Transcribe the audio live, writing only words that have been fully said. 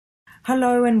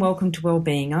Hello and welcome to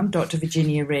Wellbeing. I'm Dr.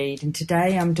 Virginia Reid, and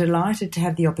today I'm delighted to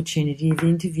have the opportunity of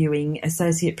interviewing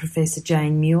Associate Professor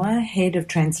Jane Muir, Head of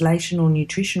Translational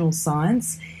Nutritional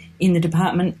Science in the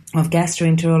Department of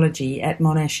Gastroenterology at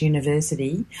Monash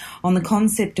University, on the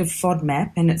concept of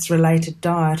FODMAP and its related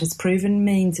diet as proven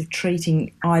means of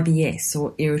treating IBS,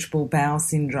 or irritable bowel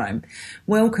syndrome.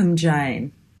 Welcome,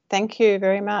 Jane. Thank you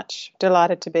very much.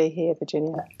 Delighted to be here,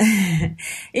 Virginia.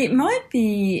 It might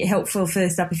be helpful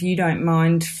first up, if you don't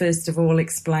mind, first of all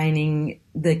explaining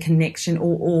the connection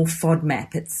or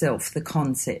FODMAP itself, the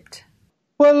concept.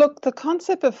 Well, look, the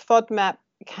concept of FODMAP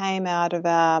came out of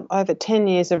our over 10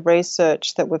 years of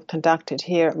research that we've conducted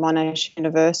here at Monash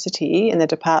University in the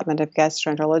Department of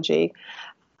Gastroenterology.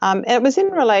 It was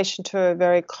in relation to a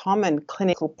very common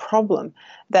clinical problem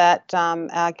that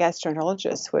our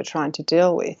gastroenterologists were trying to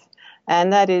deal with,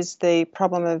 and that is the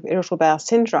problem of irritable bowel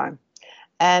syndrome.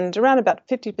 And around about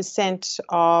 50%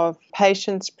 of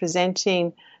patients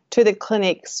presenting to the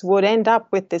clinics would end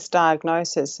up with this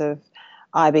diagnosis of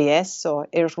IBS, or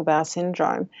irritable bowel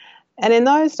syndrome. And in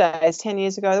those days, 10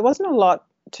 years ago, there wasn't a lot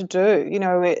to do. You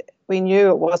know, we knew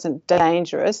it wasn't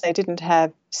dangerous. They didn't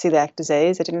have celiac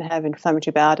disease, they didn't have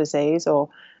inflammatory bowel disease or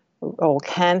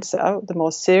cancer, the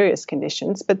more serious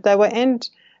conditions, but they end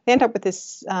up with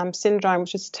this syndrome,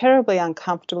 which is terribly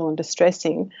uncomfortable and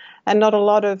distressing, and not a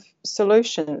lot of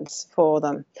solutions for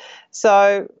them.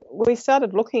 So we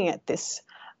started looking at this,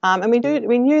 and we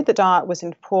knew the diet was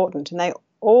important, and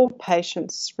all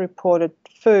patients reported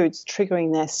foods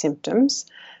triggering their symptoms.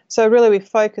 So really we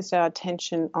focused our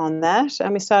attention on that,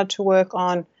 and we started to work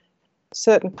on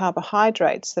certain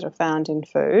carbohydrates that are found in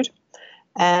food.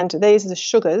 And these are the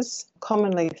sugars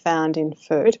commonly found in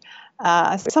food.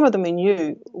 Some of them we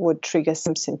knew would trigger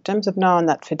some symptoms. We've known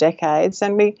that for decades.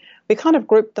 And we kind of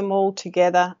grouped them all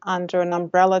together under an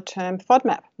umbrella term,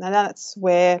 FODMAP. Now that's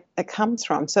where it comes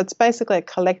from. So it's basically a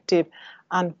collective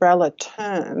umbrella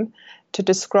term to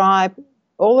describe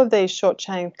all of these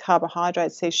short-chain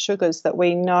carbohydrates, these sugars that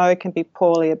we know can be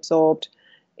poorly absorbed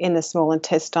in the small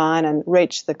intestine and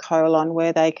reach the colon,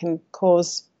 where they can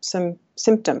cause some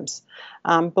symptoms,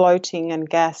 bloating and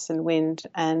gas and wind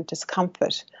and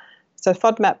discomfort. So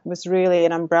FODMAP was really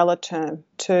an umbrella term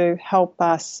to help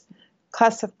us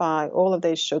classify all of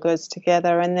these sugars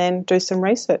together and then do some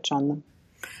research on them.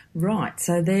 Right,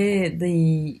 so they're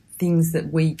the things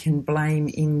that we can blame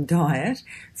in diet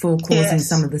for causing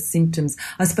some of the symptoms.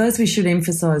 I suppose we should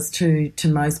emphasise to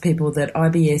most people that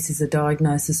IBS is a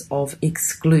diagnosis of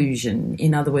exclusion.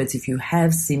 In other words, if you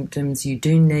have symptoms, you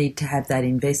do need to have that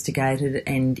investigated,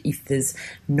 and if there's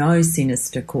no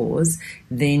sinister cause,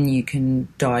 then you can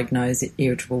diagnose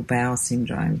irritable bowel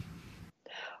syndrome.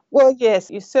 Well, yes,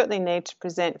 you certainly need to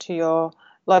present to your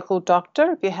local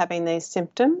doctor if you're having these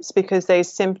symptoms, because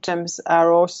these symptoms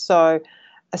are also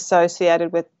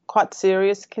associated with quite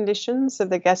serious conditions of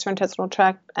the gastrointestinal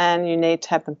tract, and you need to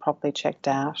have them properly checked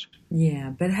out. Yeah,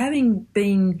 but having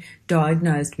been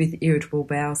diagnosed with irritable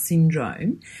bowel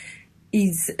syndrome,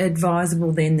 is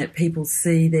advisable then that people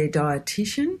see their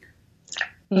dietitian?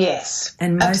 Yes,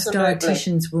 and most absolutely.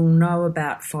 Dietitians will know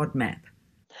about FODMAP.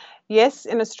 Yes,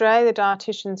 in Australia, the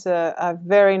dietitians are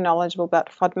very knowledgeable about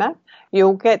FODMAP.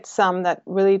 You'll get some that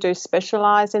really do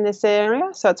specialise in this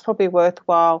area, so it's probably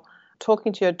worthwhile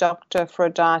talking to your doctor for a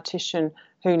dietitian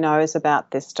who knows about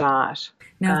this diet.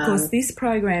 Now, of course, this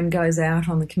program goes out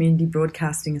on the Community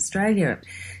Broadcasting Australia,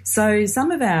 so some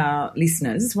of our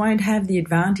listeners won't have the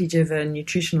advantage of a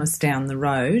nutritionist down the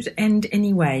road. And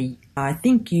anyway, I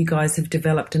think you guys have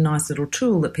developed a nice little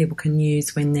tool that people can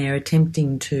use when they're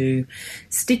attempting to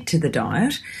stick to the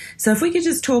diet. So if we could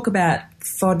just talk about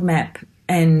FODMAP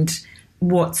and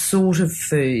what sort of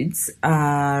foods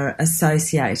are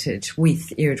associated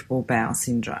with irritable bowel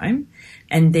syndrome,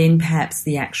 and then perhaps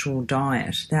the actual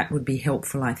diet. That would be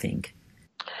helpful, I think.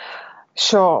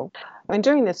 Sure. When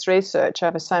doing this research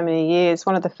over so many years,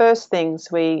 one of the first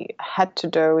things we had to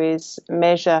do is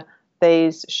measure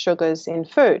these sugars in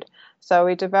food. So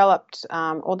we developed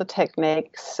all the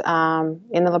techniques in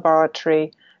the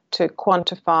laboratory to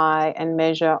quantify and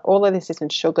measure all of these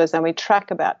different sugars, and we track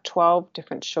about 12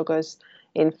 different sugars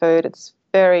in food. It's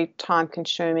very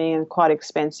time-consuming and quite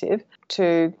expensive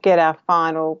to get our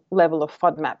final level of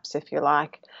FODMAPs, if you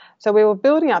like. So we were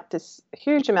building up this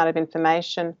huge amount of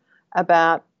information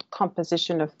about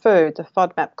composition of food, the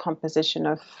FODMAP composition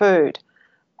of food.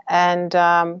 And,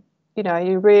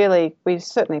 we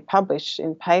certainly publish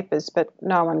in papers, but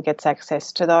no one gets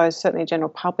access to those, certainly general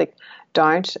public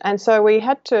don't. And so we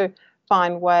had to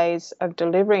find ways of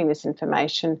delivering this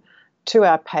information to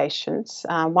our patients.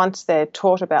 Once they're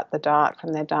taught about the diet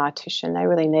from their dietitian, they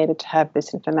really needed to have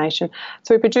this information.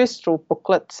 So we produced little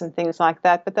booklets and things like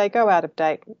that, but they go out of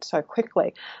date so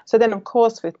quickly. So then, of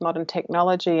course, with modern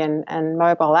technology and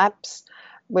mobile apps,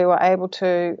 we were able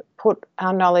to put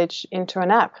our knowledge into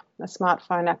an app, a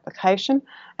smartphone application,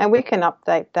 and we can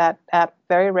update that app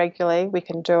very regularly. We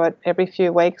can do it every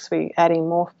few weeks. We're adding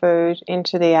more food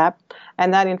into the app,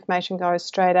 and that information goes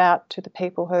straight out to the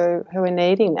people who are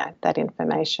needing that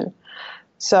information.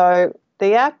 So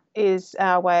the app is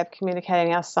our way of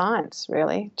communicating our science,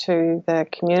 really, to the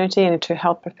community and to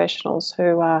health professionals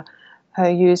who are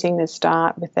using this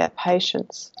diet with their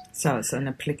patients. So it's an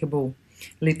applicable,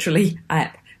 literally,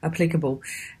 app. Applicable.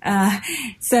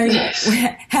 So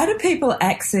how do people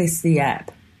access the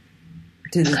app?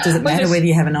 Does it matter whether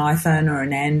you have an iPhone or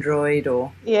an Android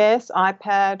or? Yes,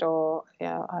 iPad or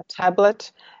a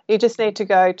tablet. You just need to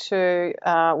go to, you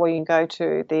can go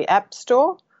to the App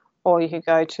Store or you can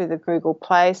go to the Google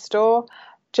Play Store.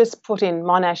 Just put in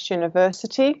Monash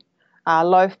University,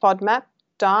 low FODMAP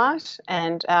diet,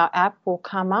 and our app will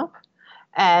come up.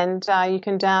 And you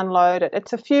can download it.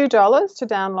 It's a few dollars to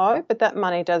download, but that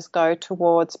money does go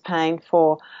towards paying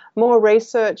for more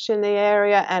research in the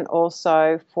area and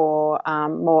also for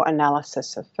more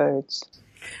analysis of foods.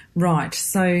 Right.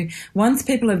 So once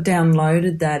people have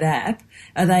downloaded that app,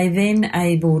 are they then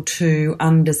able to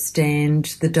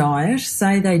understand the diet?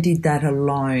 Say they did that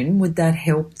alone, would that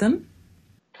help them?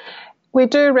 We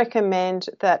do recommend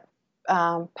that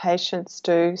patients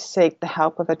do seek the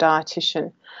help of a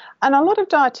dietitian. And a lot of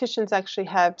dietitians actually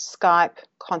have Skype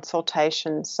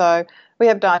consultations. So we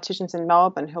have dietitians in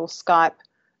Melbourne who'll Skype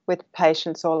with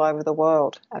patients all over the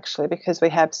world, actually, because we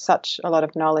have such a lot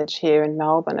of knowledge here in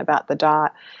Melbourne about the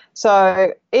diet.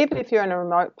 So even if you're in a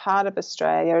remote part of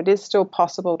Australia, it is still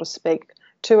possible to speak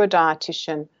to a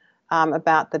dietitian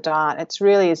about the diet. It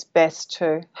really is best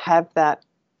to have that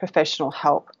professional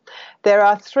help. There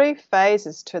are 3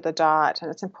 phases to the diet, and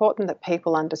it's important that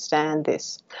people understand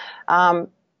this.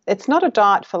 It's not a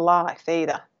diet for life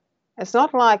either. It's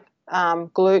not like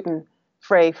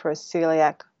gluten-free for a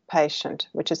celiac patient,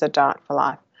 which is a diet for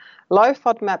life. Low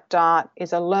FODMAP diet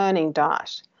is a learning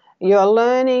diet. You're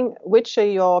learning which are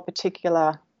your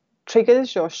particular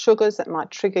triggers, your sugars that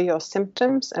might trigger your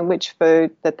symptoms, and which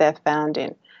food that they're found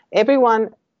in.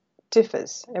 Everyone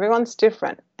differs. Everyone's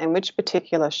different in which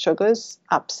particular sugars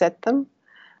upset them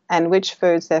and which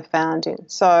foods they're found in.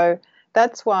 So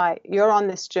that's why you're on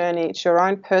this journey. It's your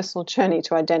own personal journey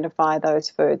to identify those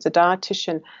foods. A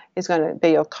dietitian is going to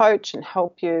be your coach and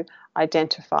help you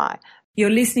identify. You're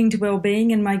listening to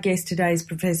Wellbeing, and my guest today is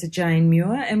Professor Jane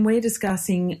Muir, and we're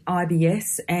discussing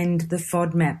IBS and the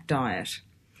FODMAP diet.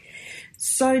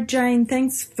 So, Jane,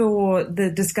 thanks for the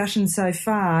discussion so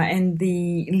far and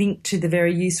the link to the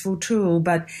very useful tool,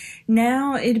 but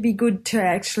now it'd be good to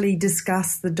actually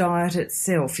discuss the diet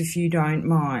itself, if you don't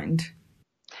mind.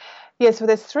 Yes, well,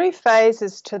 there's 3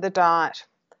 phases to the diet.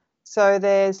 So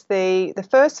there's the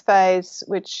first phase,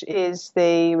 which is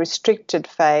the restricted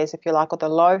phase, if you like, or the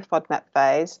low FODMAP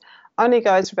phase, only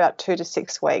goes for about 2 to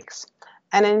 6 weeks.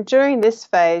 And during this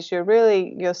phase,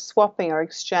 you're swapping or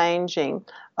exchanging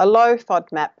a low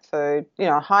FODMAP food,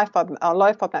 a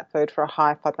low FODMAP food for a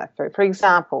high FODMAP food. For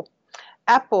example,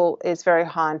 apple is very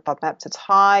high in FODMAPs. It's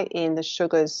high in the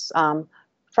sugars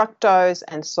fructose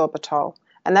and sorbitol,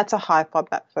 and that's a high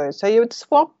FODMAP food. So you would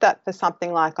swap that for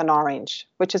something like an orange,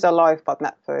 which is a low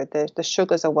FODMAP food. The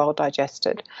sugars are well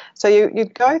digested. So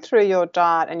you'd go through your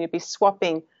diet and you'd be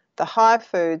swapping the high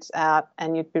foods out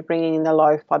and you'd be bringing in the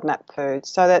low FODMAP foods.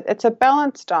 So that it's a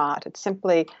balanced diet. It's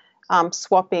simply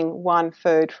swapping one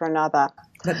food for another.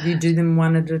 But you do them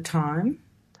one at a time?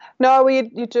 No,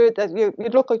 you do that. You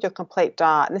look at your complete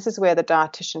diet, and this is where the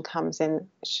dietitian comes in.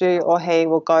 She or he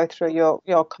will go through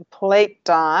your complete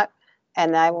diet,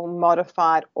 and they will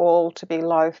modify it all to be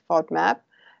low FODMAP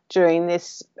during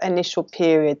this initial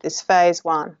period, this phase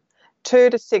 1, 2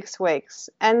 to 6 weeks,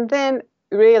 and then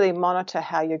really monitor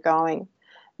how you're going.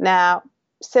 Now,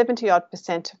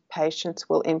 70-odd% of patients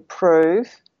will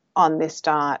improve on this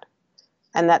diet,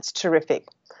 and that's terrific.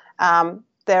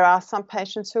 There are some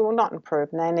patients who will not improve,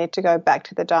 and they need to go back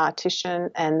to the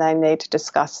dietitian and they need to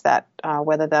discuss that,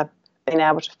 whether they've been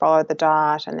able to follow the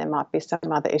diet, and there might be some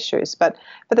other issues. But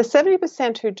for the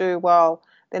 70% who do well,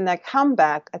 then they come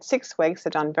back at 6 weeks,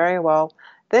 they've done very well.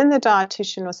 Then the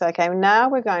dietitian will say, okay, now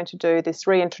we're going to do this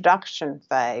reintroduction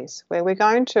phase where we're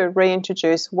going to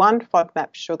reintroduce one FODMAP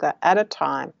sugar at a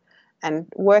time and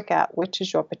work out which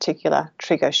is your particular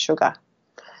trigger sugar.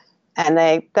 And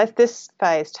this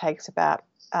phase takes about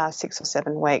 6 or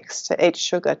 7 weeks to each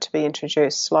sugar to be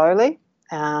introduced slowly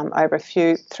over a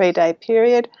 3-day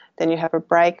period. Then you have a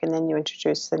break, and then you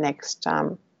introduce the next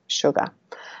sugar.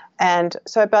 And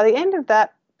so by the end of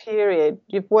that period,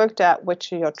 you've worked out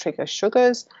which are your trigger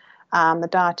sugars. The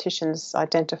dietitian's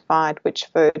identified which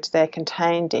foods they're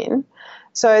contained in.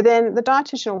 So then the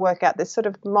dietitian will work out this sort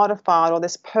of modified or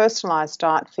this personalised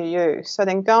diet for you. So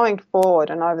then going forward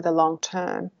and over the long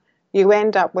term, you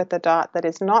end up with a diet that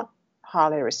is not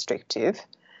highly restrictive.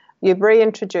 You've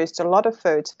reintroduced a lot of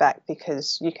foods back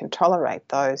because you can tolerate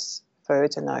those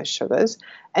foods and those sugars,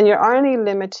 and you're only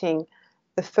limiting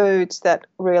the foods that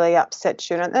really upset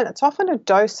you. And it's often a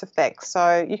dose effect.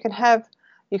 So you could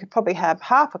probably have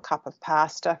half a cup of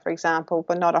pasta, for example,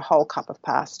 but not a whole cup of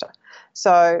pasta.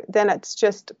 So then it's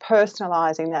just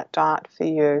personalising that diet for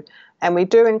you. And we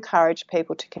do encourage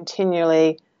people to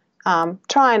continually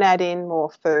try and add in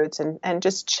more foods and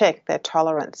just check their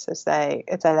tolerance as they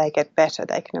get better.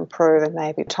 They can improve and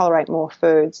maybe tolerate more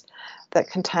foods that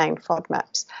contain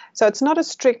FODMAPs. So it's not a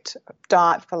strict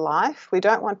diet for life. We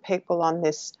don't want people on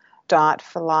this diet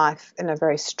for life in a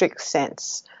very strict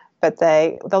sense, but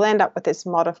they'll end up with this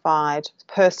modified,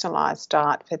 personalised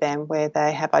diet for them where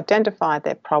they have identified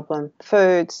their problem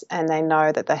foods and they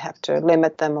know that they have to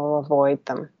limit them or avoid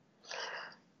them.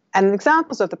 And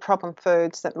examples of the problem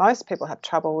foods that most people have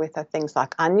trouble with are things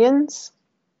like onions,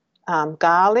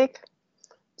 garlic,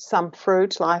 some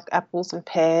fruit like apples and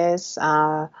pears,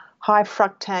 high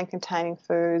fructan containing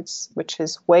foods, which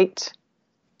is wheat,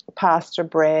 pasta,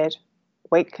 bread,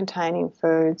 wheat containing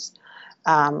foods.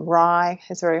 Rye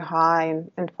is very high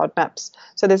in FODMAPs.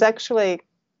 So there's actually,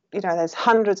 there's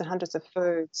hundreds and hundreds of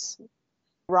foods.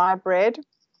 Rye bread.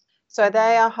 So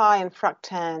they are high in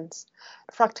fructans.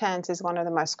 Fructans is one of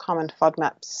the most common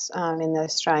FODMAPs in the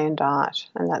Australian diet,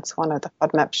 and that's one of the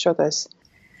FODMAP sugars.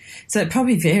 So it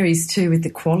probably varies too with the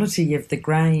quality of the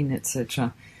grain,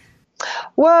 etc.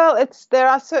 Well, there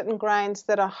are certain grains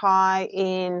that are high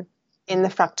in the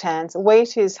fructans.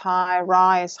 Wheat is high,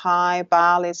 rye is high,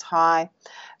 barley is high,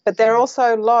 but they're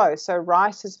also low. So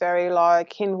rice is very low,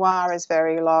 quinoa is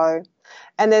very low,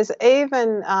 and there's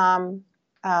even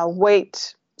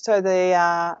wheat. So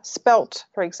the spelt,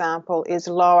 for example, is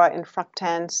lower in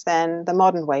fructans than the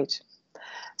modern wheat.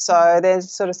 So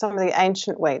there's sort of some of the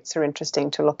ancient wheats are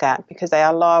interesting to look at because they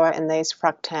are lower in these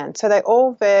fructans. So they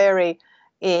all vary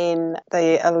in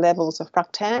the levels of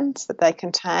fructans that they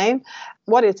contain.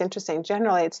 What is interesting,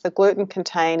 generally it's the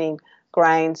gluten-containing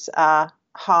grains are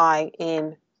high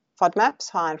in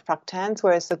FODMAPs, high in fructans,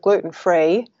 whereas the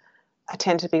gluten-free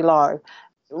tend to be low.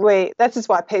 This is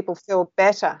why people feel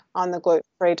better on the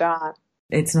gluten-free diet.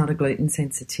 It's not a gluten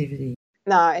sensitivity.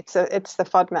 No, it's the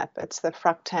FODMAP, it's the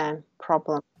fructan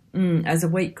problem. As a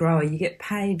wheat grower, you get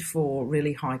paid for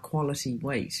really high quality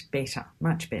wheat better,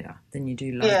 much better than you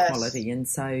do low quality, and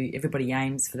so everybody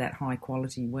aims for that high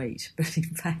quality wheat. But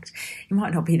in fact, it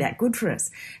might not be that good for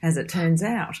us, as it turns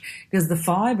out, because the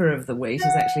fibre of the wheat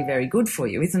is actually very good for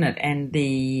you, isn't it? And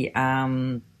the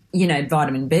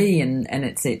vitamin B and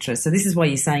etc. So this is why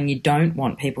you're saying you don't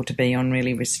want people to be on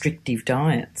really restrictive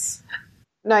diets.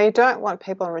 No, you don't want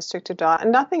people on a restricted diet.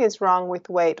 And nothing is wrong with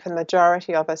wheat for the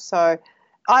majority of us. So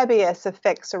IBS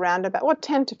affects around about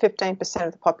 10 to 15%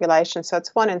 of the population. So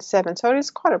it's 1 in 7. So it is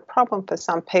quite a problem for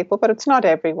some people, but it's not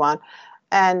everyone.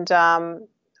 And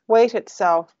wheat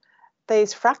itself,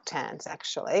 these fructans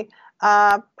actually,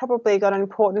 probably got an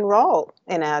important role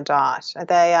in our diet.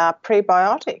 They are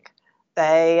prebiotic.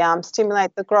 They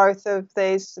stimulate the growth of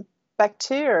these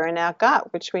bacteria in our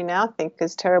gut, which we now think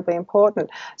is terribly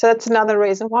important. So that's another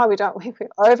reason why we're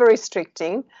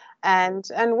over-restricting.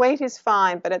 And wheat is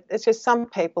fine, but it's just some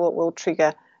people it will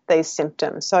trigger these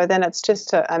symptoms. So then it's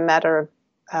just a matter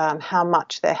of how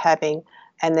much they're having,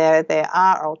 and there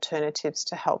are alternatives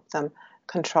to help them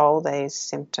control these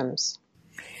symptoms.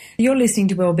 You're listening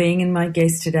to Wellbeing, and my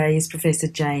guest today is Professor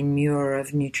Jane Muir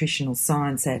of Nutritional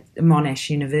Science at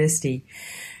Monash University.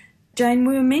 Jane,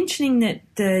 we were mentioning that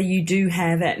you do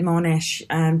have at Monash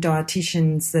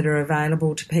dietitians that are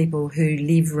available to people who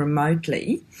live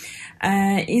remotely.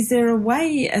 Is there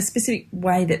a specific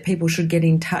way that people should get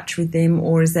in touch with them,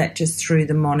 or is that just through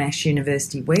the Monash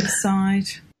University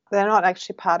website? They're not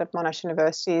actually part of Monash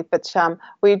University, but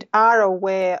we are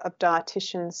aware of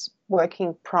dietitians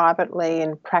working privately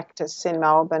in practice in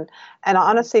Melbourne. And I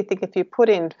honestly think if you put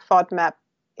in FODMAP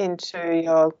into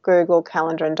your Google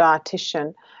Calendar and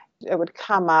dietitian, it would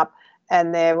come up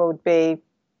and there would be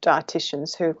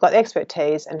dietitians who've got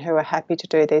expertise and who are happy to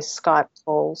do these Skype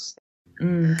calls.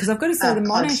 Because I've got to say the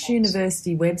Monash content.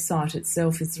 University website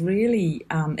itself is really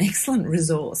excellent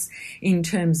resource in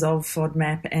terms of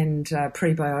FODMAP and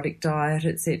prebiotic diet,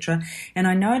 etc. And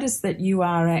I noticed that you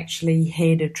are actually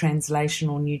head of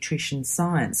translational nutrition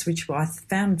science, which I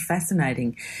found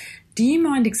fascinating. Do you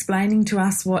mind explaining to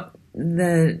us what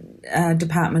the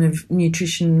Department of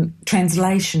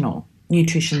Translational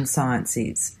Nutrition Science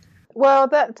is? Well,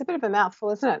 that's a bit of a mouthful,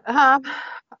 isn't it?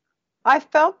 I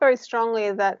felt very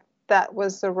strongly that that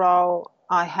was the role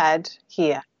I had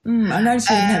here. I noticed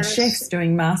you even have chefs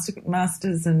doing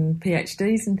masters and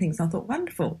PhDs and things. I thought,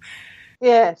 wonderful.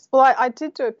 Yes. Well, I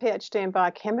did do a PhD in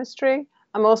biochemistry.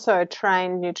 I'm also a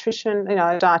trained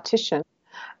dietitian.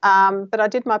 But I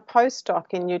did my postdoc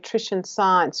in nutrition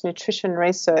science, nutrition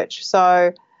research.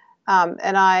 So,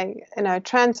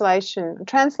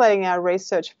 translating our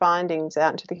research findings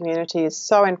out into the community is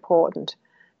so important,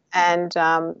 and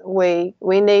we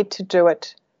need to do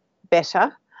it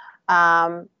better.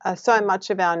 So much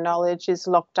of our knowledge is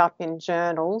locked up in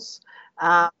journals,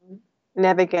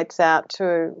 never gets out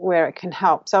to where it can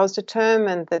help. So I was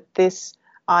determined that this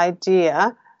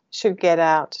idea should get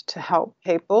out to help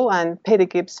people. And Peter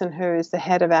Gibson, who is the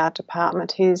head of our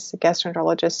department, he's a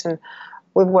gastroenterologist, and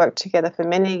we've worked together for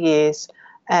many years.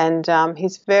 And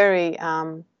he's very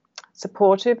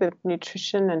supportive of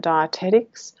nutrition and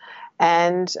dietetics,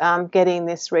 and getting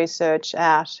this research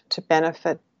out to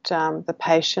benefit the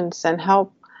patients and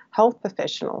help health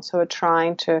professionals who are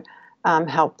trying to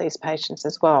help these patients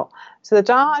as well. So the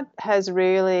diet has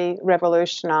really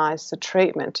revolutionised the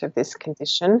treatment of this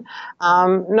condition,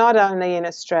 not only in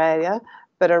Australia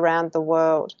but around the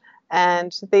world.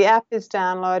 And the app is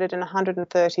downloaded in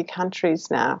 130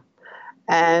 countries now.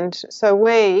 And so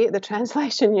we, the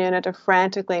translation unit, are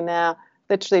frantically now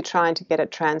literally trying to get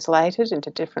it translated into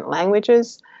different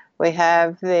languages. We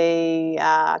have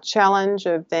the challenge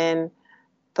of then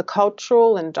the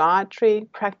cultural and dietary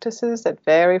practices that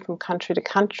vary from country to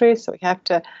country. So we have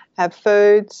to have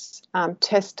foods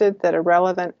tested that are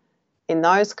relevant in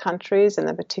those countries and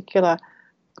the particular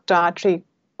dietary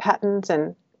patterns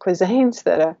and cuisines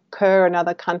that occur in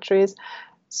other countries.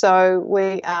 So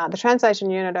we, the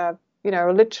translation unit, are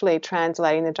literally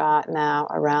translating the diet now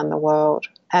around the world.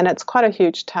 And it's quite a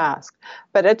huge task.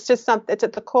 But it's just it's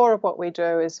at the core of what we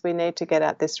do is we need to get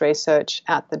out this research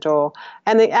out the door.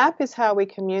 And the app is how we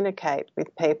communicate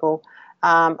with people.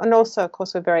 And also, of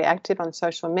course, we're very active on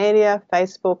social media,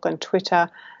 Facebook and Twitter.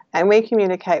 And we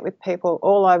communicate with people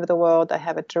all over the world. They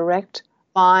have a direct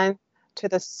line to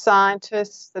the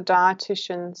scientists, the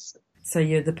dietitians. So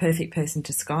you're the perfect person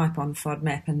to Skype on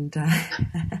FODMAP and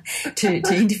to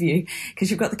interview, because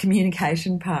you've got the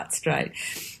communication part straight.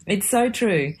 It's so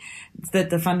true that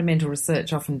the fundamental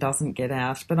research often doesn't get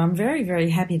out, but I'm very,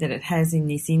 very happy that it has in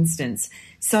this instance.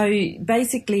 So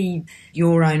basically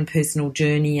your own personal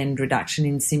journey and reduction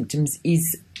in symptoms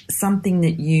is something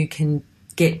that you can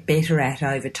get better at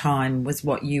over time, was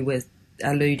what you were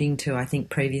alluding to, I think,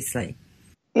 previously.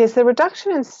 Yes, the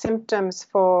reduction in symptoms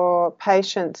for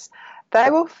patients, they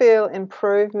will feel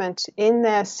improvement in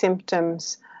their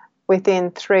symptoms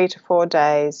within 3 to 4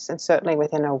 days and certainly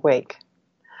within a week.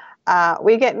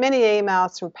 We get many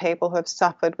emails from people who have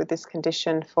suffered with this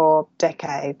condition for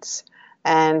decades,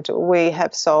 and we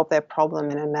have solved their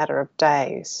problem in a matter of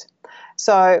days.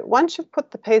 So once you've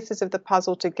put the pieces of the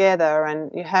puzzle together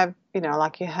and you have, you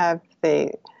have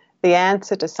the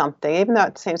answer to something, even though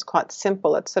it seems quite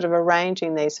simple, it's sort of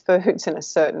arranging these foods in a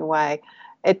certain way.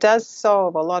 It does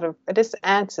solve it just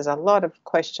answers a lot of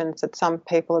questions that some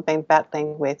people have been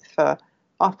battling with for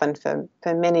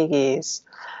many years.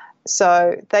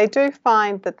 So they do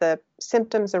find that the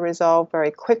symptoms are resolved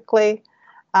very quickly,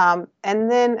 and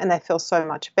they feel so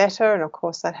much better, and of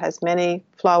course that has many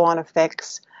flow-on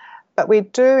effects. But we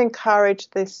do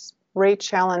encourage this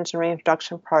re-challenge and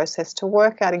reintroduction process to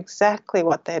work out exactly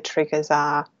what their triggers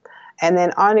are, and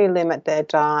then only limit their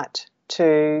diet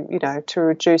to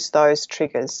reduce those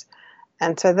triggers.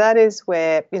 And so that is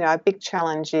where, a big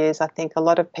challenge is. I think a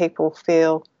lot of people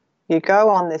feel you go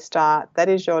on this diet, that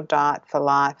is your diet for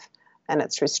life, and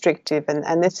it's restrictive,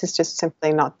 and this is just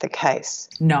simply not the case.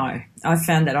 No, I've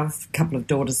found that. I've a couple of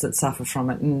daughters that suffer from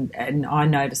it, and I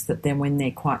notice that then when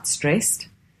they're quite stressed,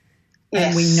 yes.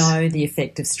 And we know the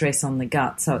effect of stress on the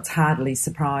gut, so it's hardly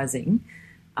surprising.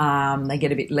 They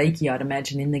get a bit leaky, I'd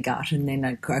imagine, in the gut, and then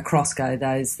across go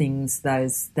those things,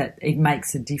 that it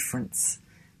makes a difference,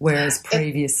 whereas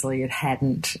previously it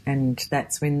hadn't, and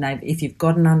that's when if you've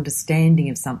got an understanding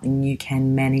of something, you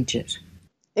can manage it.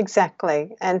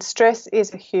 Exactly, and stress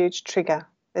is a huge trigger.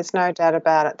 There's no doubt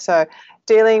about it. So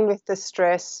dealing with the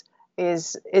stress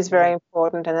is very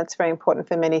important, and that's very important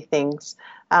for many things.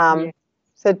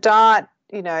 So diet,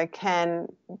 can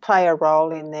play a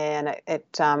role in there, and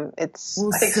it's. Well,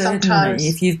 I think certainly, sometimes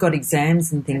if you've got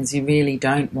exams and things, you really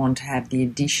don't want to have the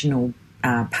additional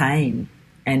pain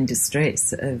and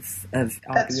distress of IBS.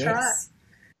 That's right.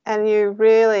 And you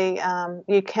really,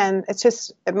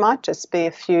 it might just be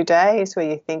a few days where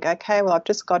you think, okay, well, I've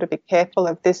just got to be careful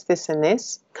of this, this, and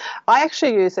this. I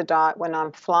actually use a diet when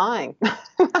I'm flying.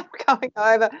 I'm going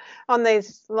over on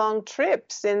these long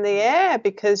trips in the air,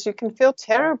 because you can feel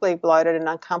terribly bloated and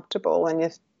uncomfortable when you're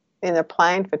in a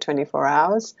plane for 24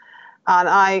 hours. And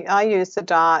I use the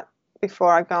diet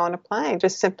before I go on a plane,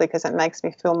 just simply because it makes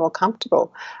me feel more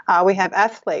comfortable. We have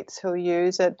athletes who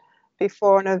use it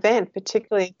before an event,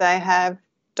 particularly if they have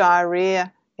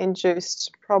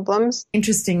diarrhea-induced problems.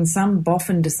 Interesting, some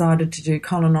boffin decided to do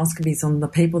colonoscopies on the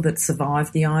people that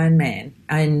survived the Ironman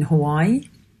in Hawaii.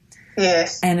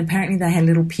 Yes. And apparently they had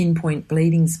little pinpoint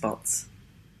bleeding spots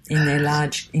in their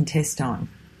large intestine.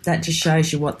 That just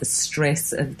shows you what the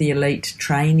stress of the elite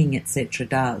training, etc.,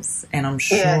 does. And I'm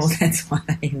sure that's why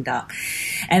they end up.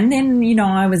 And then,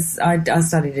 I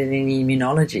studied it in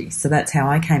immunology, so that's how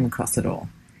I came across it all.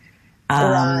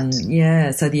 Right.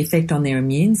 Yeah, so the effect on their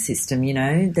immune system,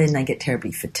 then they get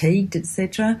terribly fatigued,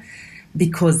 etc.,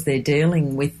 because they're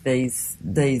dealing with these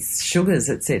sugars,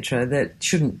 etc., that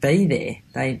shouldn't be there.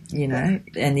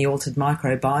 And the altered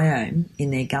microbiome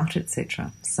in their gut,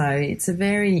 etc. So it's a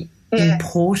very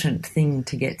important thing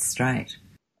to get straight.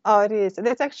 Oh, it is.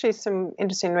 There's actually some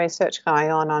interesting research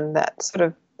going on that sort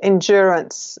of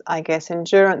endurance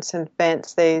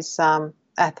events, these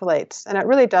athletes, and it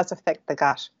really does affect the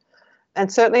gut. And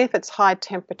certainly if it's high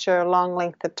temperature, a long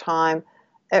length of time,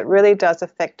 it really does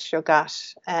affect your gut.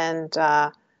 And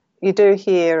you do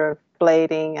hear of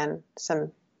bleeding and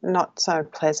some not so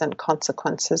pleasant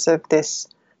consequences of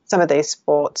some of these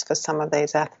sports for some of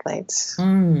these athletes.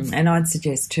 And I'd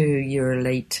suggest too your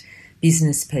elite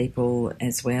business people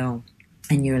as well,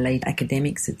 and your elite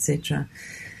academics, etc.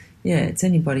 Yeah, it's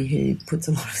anybody who puts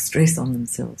a lot of stress on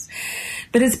themselves.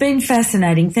 But it's been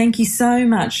fascinating. Thank you so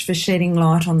much for shedding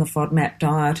light on the FODMAP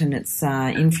diet and its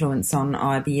influence on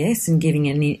IBS and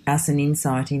giving us an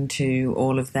insight into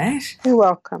all of that. You're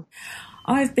welcome.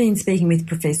 I've been speaking with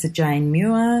Professor Jane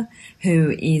Muir,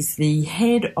 who is the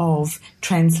head of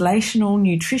Translational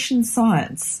Nutrition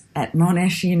Science at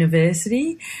Monash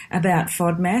University, about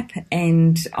FODMAP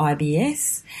and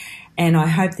IBS. And I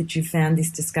hope that you found this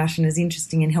discussion as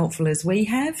interesting and helpful as we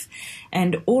have.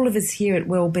 And all of us here at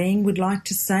Wellbeing would like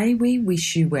to say we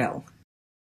wish you well.